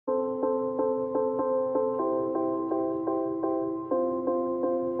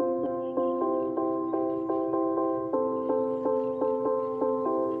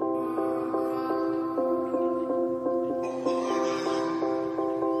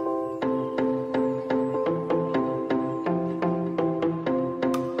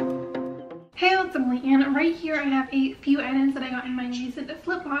right here I have a few items that I got in my recent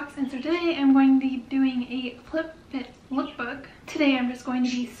flip box, and so today I'm going to be doing a flip fit lookbook. Today I'm just going to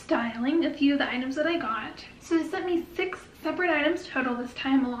be styling a few of the items that I got. So they sent me 6 separate items total this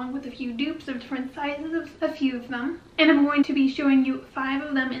time, along with a few dupes of different sizes of a few of them. And I'm going to be showing you 5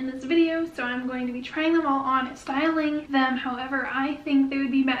 of them in this video, so I'm going to be trying them all on, styling them however I think they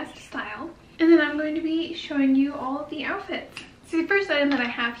would be best styled. And then I'm going to be showing you all of the outfits. So the first item that I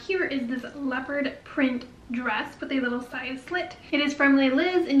have here is this leopard print dress with a little side slit. It is from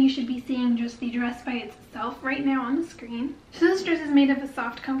Liz, and you should be seeing just the dress by itself right now on the screen. So this dress is made of a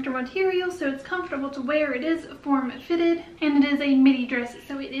soft, comfortable material, so it's comfortable to wear. It is form-fitted, and it is a midi dress,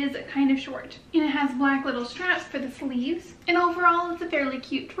 so it is kind of short. And it has black little straps for the sleeves. And overall, it's a fairly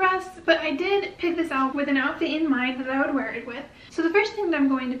cute dress, but I did pick this out with an outfit in mind that I would wear it with. So the first thing that I'm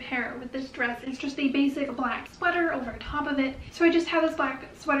going to pair with this dress is just a basic black sweater over top of it. So I just have this black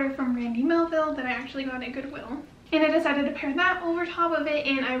sweater from Randy Melville that I actually got at Goodwill. And I decided to pair that over top of it,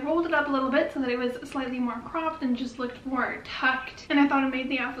 and I rolled it up a little bit so that it was slightly more cropped and just looked more tucked. And I thought it made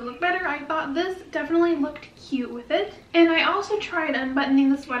the outfit look better. I thought this definitely looked cute with it. And I also tried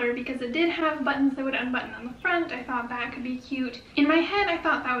unbuttoning the sweater because it did have buttons that would unbutton on the front. I thought that could be cute. In my head, I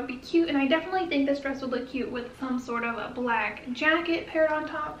thought that would be cute, and I definitely think this dress would look cute with some sort of a black jacket paired on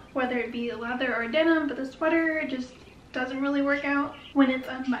top, whether it be leather or denim, but the sweater just doesn't really work out when it's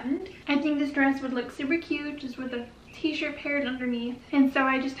unbuttoned. I think this dress would look super cute just with a t-shirt paired underneath, and so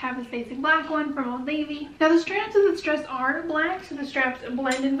I just have this basic black one from Old Navy. Now the straps of this dress are black, so the straps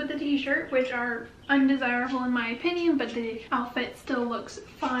blend in with the t-shirt, which are undesirable in my opinion, but the outfit still looks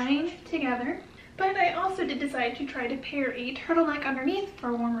fine together. But I also did decide to try to pair a turtleneck underneath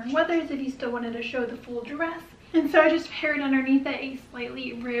for warmer weathers if you still wanted to show the full dress. And so I just paired underneath it a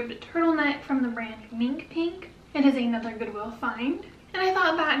slightly ribbed turtleneck from the brand Mink Pink. It is another Goodwill find. And I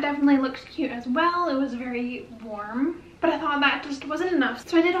thought that definitely looked cute as well. It was very warm, but I thought that just wasn't enough.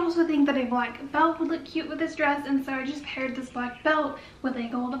 So I did also think that a black belt would look cute with this dress, and so I just paired this black belt with a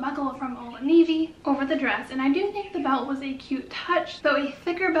gold buckle from Old Navy over the dress. And I do think the belt was a cute touch, though a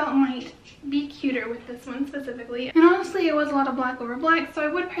thicker belt might be cuter with this one specifically. And honestly, it was a lot of black over black, so I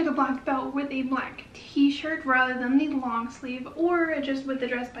would pair the black belt with a black t-shirt rather than the long sleeve, or just with the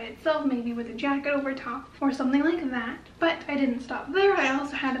dress by itself, maybe with a jacket over top or something like that. But I didn't stop there. I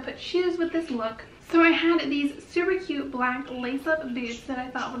also had to put shoes with this look. So I had these super cute black lace-up boots that I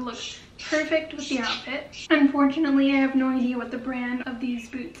thought would look perfect with the outfit. Unfortunately, I have no idea what the brand of these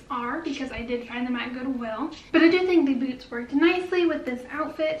boots are because I did find them at Goodwill. But I do think the boots worked nicely with this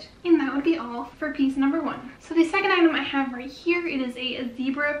outfit, and that would be all for piece number 1. So the second item I have right here, it is a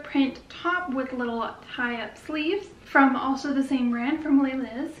zebra print top with little tie-up sleeves from also the same brand from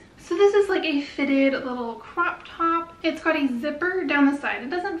Liz. So this is like a fitted little crop top. It's got a zipper down the side. It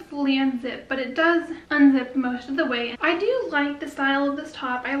doesn't fully unzip, but it does unzip most of the way. I do like the style of this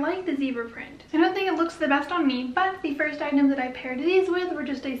top. I like the zebra print. I don't think it looks the best on me, but the first item that I paired these with were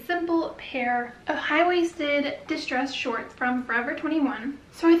just a simple pair of high-waisted distressed shorts from Forever 21.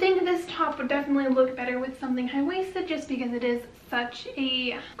 So I think this top would definitely look better with something high-waisted just because it is such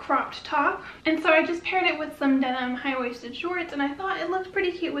a cropped top. And so I just paired it with some denim high-waisted shorts, and I thought it looked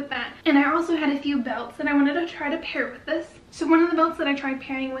pretty cute with that. And I also had a few belts that I wanted to try to pair with this. So one of the belts that I tried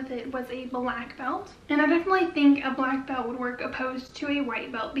pairing with it was a black belt. And I definitely think a black belt would work opposed to a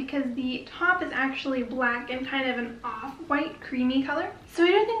white belt because the top is actually black and kind of an off-white creamy color. So I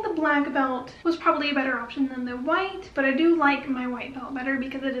do think the black belt was probably a better option than the white, but I do like my white belt better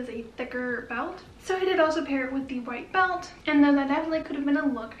because it is a thicker belt. So I did also pair it with the white belt, and though that definitely could have been a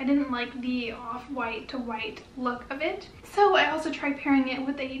look, I didn't like the off-white to white look of it. So I also tried pairing it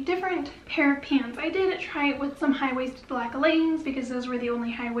with a different pair of pants. I did try it with some high-waisted black leggings because those were the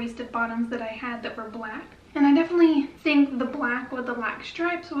only high-waisted bottoms that I had that were black. And I definitely think the black with the black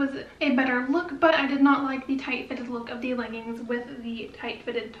stripes was a better look, but I did not like the tight-fitted look of the leggings with the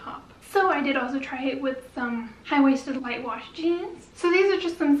tight-fitted top. So I did also try it with some high-waisted light wash jeans. So these are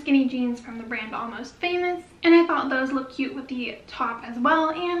just some skinny jeans from the brand Almost Famous, and I thought those looked cute with the top as well,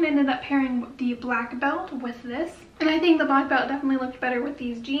 and ended up pairing the black belt with this. And I think the black belt definitely looked better with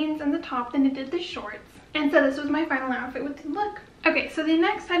these jeans and the top than it did the shorts. And so this was my final outfit with the look. Okay, so the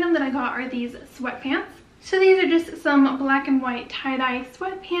next item that I got are these sweatpants. So these are just some black and white tie-dye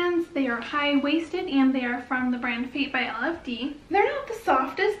sweatpants. They are high-waisted and they are from the brand Fate by LFD. They're not the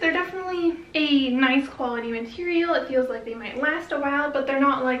softest. They're definitely a nice quality material. It feels like they might last a while, but they're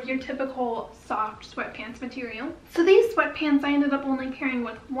not like your typical soft sweatpants material. So these sweatpants I ended up only pairing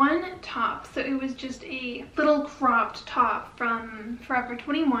with one top. So it was just a little cropped top from Forever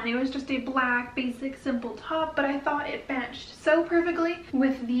 21. It was just a black, basic, simple top, but I thought it matched so perfectly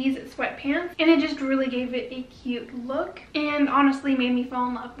with these sweatpants, and it just really gave it a cute look and honestly made me fall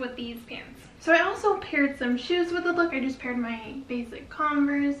in love with these pants. So I also paired some shoes with the look. I just paired my basic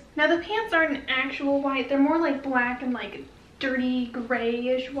Converse. Now the pants aren't an actual white, they're more like black and like dirty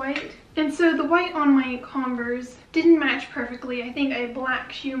grayish white. And so the white on my Converse didn't match perfectly. I think a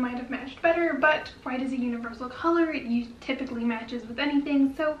black shoe might have matched better, but white is a universal color. It typically matches with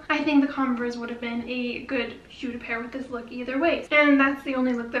anything, so I think the Converse would have been a good shoe to pair with this look either way. And that's the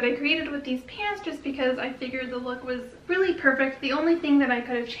only look that I created with these pants, just because I figured the look was really perfect. The only thing that I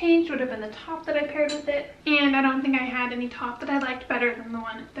could have changed would have been the top that I paired with it, and I don't think I had any top that I liked better than the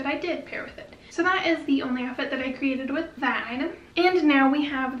one that I did pair with it. So that is the only outfit that I created with that item. And now we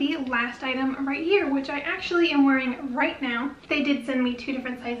have the last item right here, which I actually am wearing right now. They did send me 2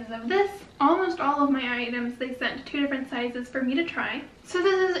 different sizes of this. Almost all of my items they sent 2 different sizes for me to try. So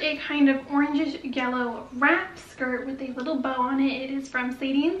this is a kind of orangish yellow wrap skirt with a little bow on it. It is from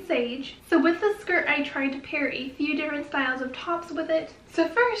Sadie and Sage. So with the skirt I tried to pair a few different styles of tops with it. So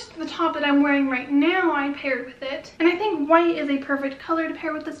first, the top that I'm wearing right now I paired with it. And I think white is a perfect color to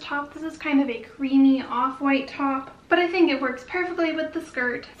pair with this top. This is kind of a creamy off-white top, but I think it works perfectly with the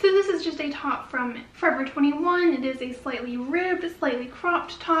skirt. So this is just a top from Forever 21. It is a slightly ribbed, slightly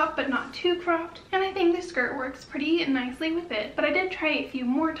cropped top, but not too cropped. And I think the skirt works pretty nicely with it. But I did try a few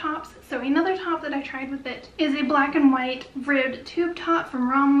more tops. So another top that I tried with it is a black and white ribbed tube top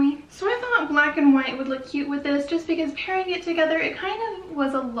from Romwe. So I thought black and white would look cute with this, just because pairing it together, it kind of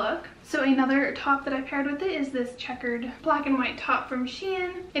was a look. So another top that I paired with it is this checkered black and white top from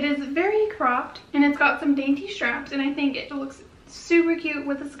Shein. It is very cropped and it's got some dainty straps, and I think it looks super cute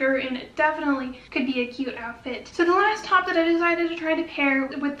with the skirt, and it definitely could be a cute outfit. So the last top that I decided to try to pair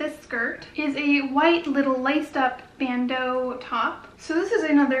with this skirt is a white little laced up bandeau top. So this is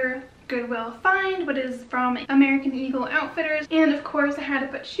another Goodwill find, but is from American Eagle Outfitters. And of course I had to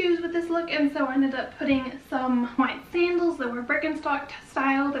put shoes with this look, and so I ended up putting some white sandals that were Birkenstock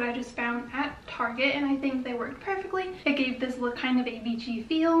style that I just found at Target, and I think they worked perfectly. It gave this look kind of a beachy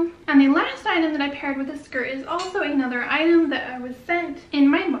feel. And the last item that I paired with this skirt is also another item that I was sent in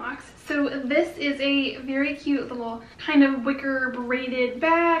my box. So this is a very cute little kind of wicker braided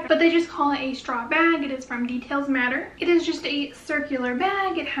bag, but they just call it a straw bag. It is from Details Matter. It is just a circular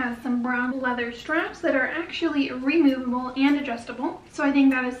bag. It has some brown leather straps that are actually removable and adjustable. So I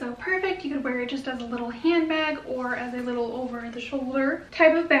think that is so perfect. You could wear it just as a little handbag or as a little over the shoulder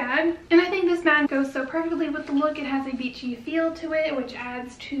type of bag. And I think this bag goes so perfectly with the look. It has a beachy feel to it, which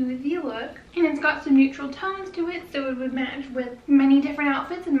adds to the look. And it's got some neutral tones to it, so it would match with many different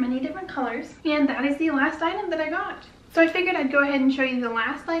outfits and many different colors. And that is the last item that I got. So I figured I'd go ahead and show you the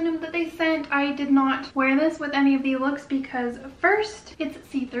last item that they sent. I did not wear this with any of the looks because first, it's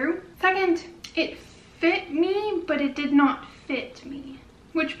see-through. Second, it fit me, but it did not fit me,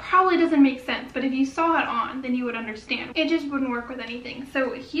 which probably doesn't make sense, but if you saw it on, then you would understand. It just wouldn't work with anything.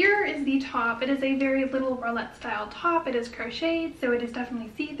 So here is the top. It is a very little bralette style top. It is crocheted, so it is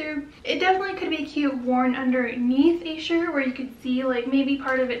definitely see-through. It definitely could be cute worn underneath a shirt, where you could see like maybe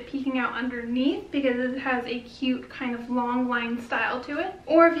part of it peeking out underneath because it has a cute kind of long line style to it.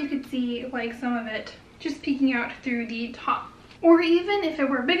 Or if you could see like some of it just peeking out through the top. Or even if it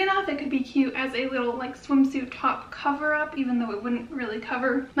were big enough, it could be cute as a little like swimsuit top cover up, even though it wouldn't really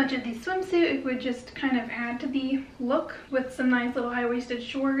cover much of the swimsuit. It would just kind of add to the look with some nice little high-waisted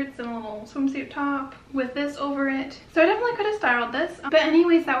shorts and a little swimsuit top with this over it. So I definitely could have styled this. But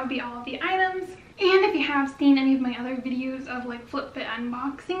anyways, that would be all of the items. And if you have seen any of my other videos of like flip fit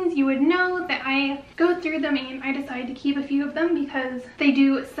unboxings, you would know that I go through them and I decide to keep a few of them because they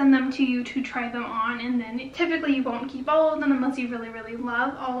do send them to you to try them on, and then typically you won't keep all of them unless you really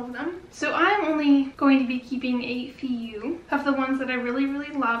love all of them. So I'm only going to be keeping a few of the ones that I really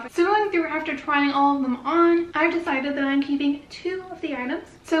love. So going through after trying all of them on, I've decided that I'm keeping 2 of the items.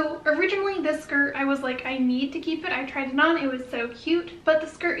 So originally this skirt, I was like, I need to keep it. I tried it on, it was so cute, but the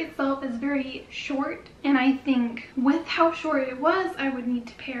skirt itself is very short, and I think with how short it was, I would need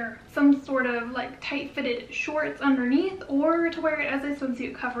to pair some sort of like tight fitted shorts underneath, or to wear it as a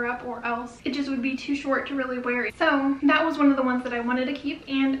swimsuit cover up, or else it just would be too short to really wear it. So that was one of the ones that I wanted to keep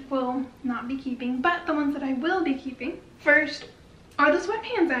and will not be keeping. But the ones that I will be keeping first are the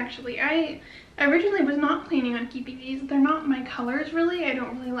sweatpants. Actually, I I originally was not planning on keeping these. They're not my colors really. I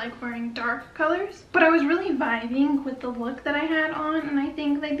don't really like wearing dark colors. But I was really vibing with the look that I had on, and I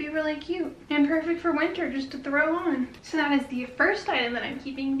think they'd be really cute and perfect for winter just to throw on. So that is the first item that I'm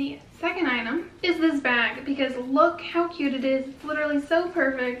keeping. The second item is this bag, because look how cute it is. It's literally so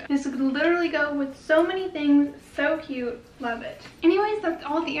perfect. This could literally go with so many things. So cute. Love it. Anyways, that's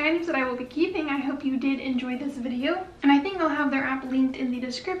all the items that I will be keeping. I hope you did enjoy this video, and I think I'll have their app linked in the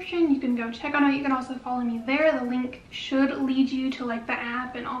description. You can go check on it. You can also follow me there. The link should lead you to like the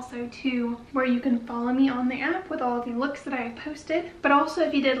app and also to where you can follow me on the app with all of the looks that I have posted. But also,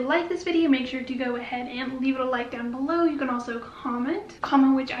 if you did like this video, make sure to go ahead and leave it a like down below. You can also comment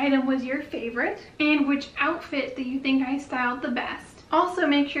which item was your favorite and which outfit that you think I styled the best. Also,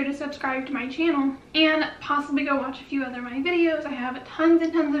 make sure to subscribe to my channel and possibly go watch a few other of my videos. I have tons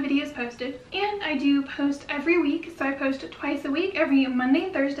and tons of videos posted, and I do post every week. So I post twice a week, every Monday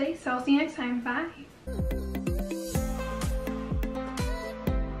and Thursday. So I'll see you next time. Bye.